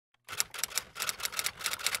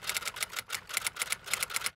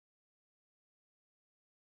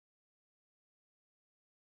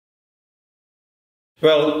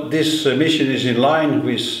Well, this mission is in line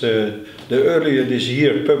with the earlier this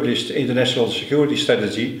year published international security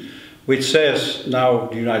strategy, which says now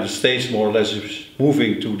the United States more or less is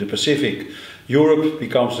moving to the Pacific. Europe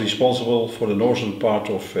becomes responsible for the northern part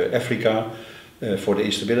of Africa, for the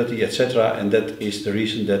instability, etc. And that is the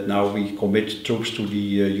reason that now we commit troops to the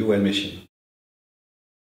UN mission.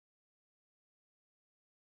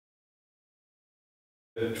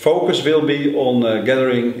 Focus will be on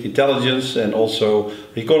gathering intelligence and also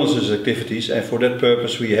reconnaissance activities, and for that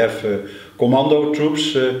purpose we have commando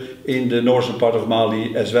troops in the northern part of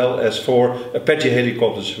Mali, as well as 4 Apache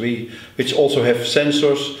helicopters which also have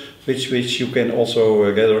sensors which you can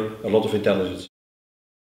also gather a lot of intelligence.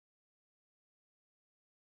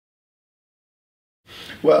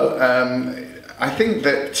 Well, I think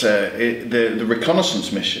that the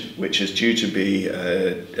reconnaissance mission, which is due to be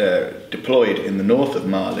deployed in the north of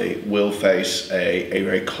Mali, will face a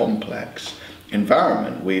very complex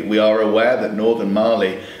environment. We are aware that northern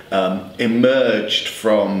Mali emerged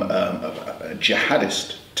from a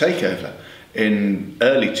jihadist takeover in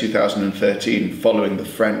early 2013 following the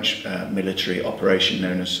French military operation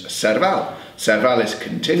known as Serval. Serval is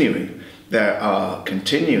continuing. There are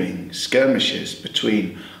continuing skirmishes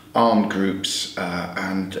between armed groups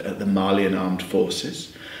and the Malian armed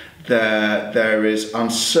forces. There is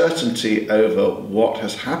uncertainty over what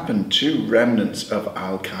has happened to remnants of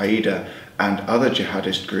Al-Qaeda and other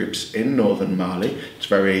jihadist groups in northern Mali. It's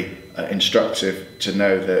very instructive to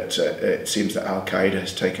know that it seems that Al-Qaeda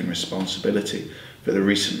has taken responsibility for the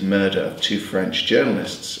recent murder of 2 French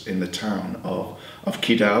journalists in the town of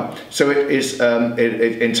Clingendael. So it is,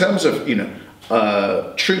 in terms of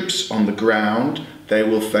troops on the ground, they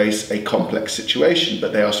will face a complex situation,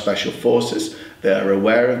 but they are special forces. They are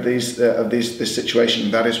aware of this situation,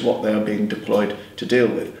 and that is what they are being deployed to deal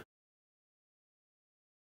with.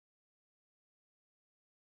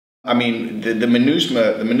 I mean, the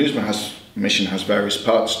MINUSMA mission has various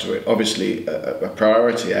parts to it. Obviously, a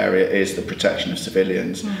priority area is the protection of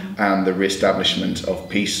civilians and the re-establishment of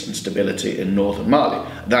peace and stability in northern Mali.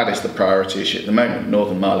 That is the priority issue at the moment.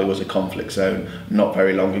 Northern Mali was a conflict zone not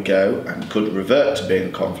very long ago and could revert to being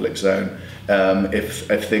a conflict zone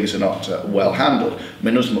if things are not well handled.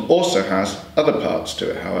 MINUSMA also has other parts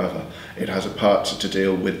to it, however. It has a part to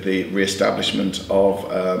deal with the re-establishment of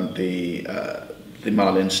the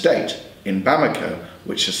Malian state in Bamako,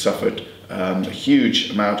 which has suffered a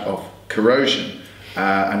huge amount of corrosion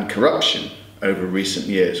and corruption over recent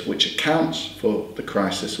years, which accounts for the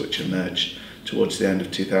crisis which emerged towards the end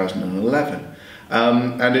of 2011.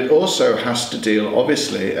 And it also has to deal,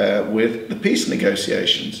 obviously, with the peace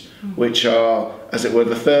negotiations, which are, as it were,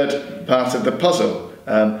 the third part of the puzzle.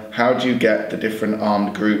 How do you get the different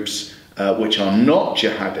armed groups, which are not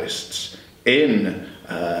jihadists, in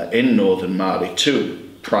northern Mali,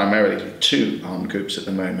 primarily 2 armed groups at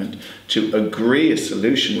the moment, to agree a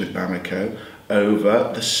solution with Bamako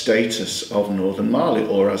over the status of northern Mali,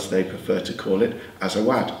 or as they prefer to call it,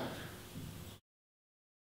 Azawad.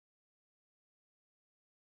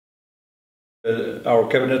 Our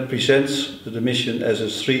cabinet presents the mission as a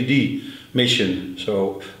 3D mission,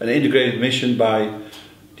 so an integrated mission by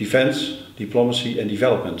defense, diplomacy and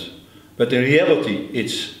development. But in reality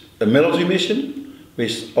it's a military mission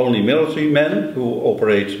with only military men who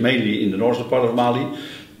operate mainly in the northern part of Mali,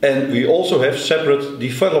 and we also have separate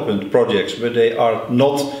development projects, but they are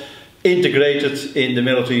not integrated in the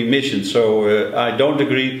military mission. So I don't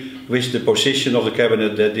agree with the position of the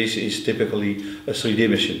cabinet that this is typically a 3D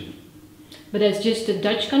mission. But that's just a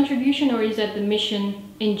Dutch contribution, or is that the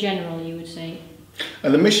mission in general, you would say?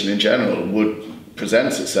 And the mission in general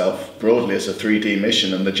presents itself broadly as a 3D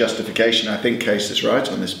mission, and the justification, I think Kees is right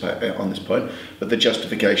on this point, but the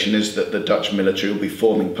justification is that the Dutch military will be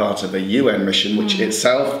forming part of a UN mission which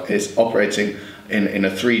itself is operating in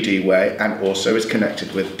a 3D way and also is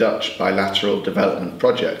connected with Dutch bilateral development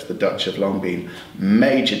projects. The Dutch have long been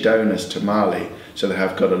major donors to Mali, so they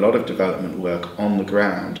have got a lot of development work on the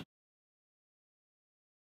ground.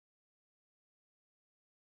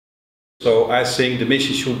 So I think the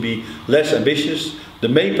mission should be less ambitious. The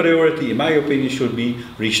main priority, in my opinion, should be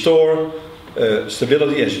restore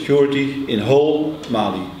stability and security in whole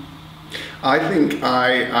Mali. I think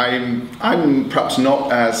I'm perhaps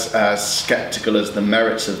not as sceptical as the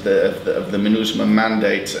merits of the MINUSMA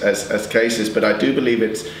mandate as Kees, but I do believe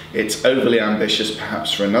it's overly ambitious,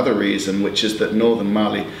 perhaps for another reason, which is that northern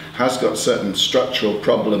Mali has got certain structural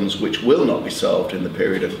problems which will not be solved in the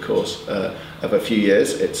period, of course, of a few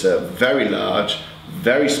years. It's a very large,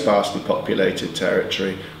 very sparsely populated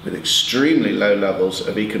territory with extremely low levels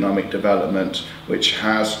of economic development, which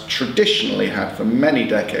has traditionally had for many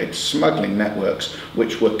decades smuggling networks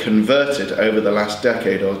which were converted over the last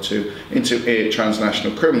decade or two into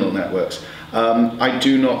transnational criminal networks. I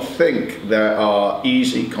do not think there are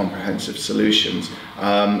easy, comprehensive solutions.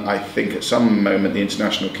 I think at some moment the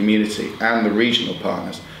international community and the regional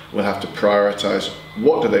partners will have to prioritise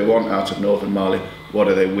what do they want out of northern Mali, what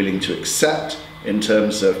are they willing to accept in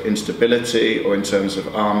terms of instability or in terms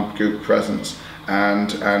of armed group presence,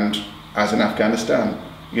 and as in Afghanistan,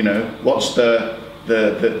 you know, what's the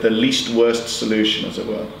least worst solution, as it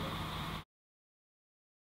were.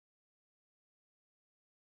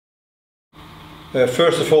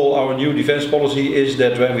 First of all, our new defense policy is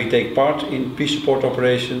that when we take part in peace support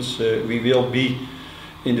operations, we will be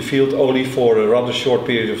in the field only for a rather short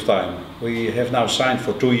period of time. We have now signed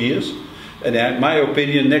for 2 years, and in my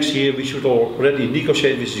opinion, next year we should already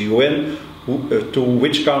negotiate with the UN to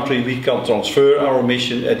which country we can transfer our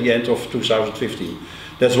mission at the end of 2015.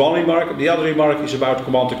 That's one remark. The other remark is about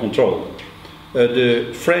command and control.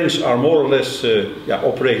 The French are more or less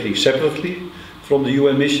operating separately from the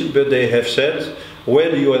UN mission, but they have said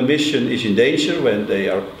when the UN mission is in danger, when they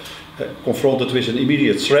are confronted with an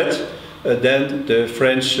immediate threat, then the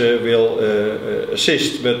French will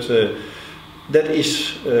assist. But that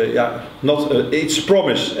is not it's a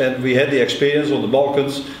promise, and we had the experience on the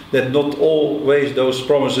Balkans that not always those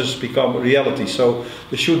promises become reality. So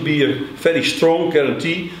there should be a very strong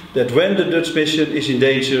guarantee that when the Dutch mission is in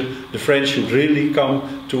danger, the French should really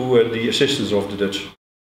come to the assistance of the Dutch.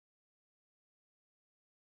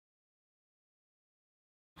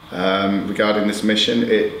 Regarding this mission,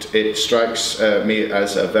 it strikes me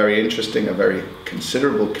as a very interesting, a very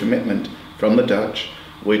considerable commitment from the Dutch.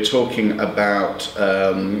 We're talking about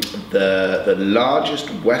the largest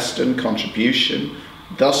Western contribution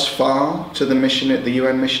thus far to the mission, at the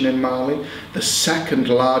UN mission in Mali, the second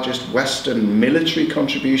largest Western military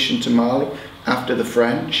contribution to Mali after the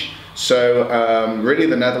French. So really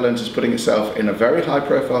the Netherlands is putting itself in a very high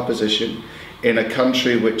profile position in a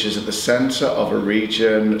country which is at the center of a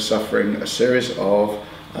region suffering a series of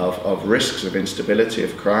risks of instability,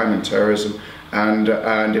 of crime and terrorism, and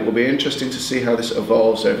it will be interesting to see how this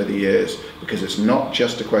evolves over the years, because it's not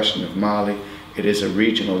just a question of Mali, it is a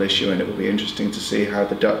regional issue, and it will be interesting to see how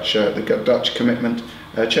the Dutch commitment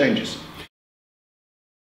changes.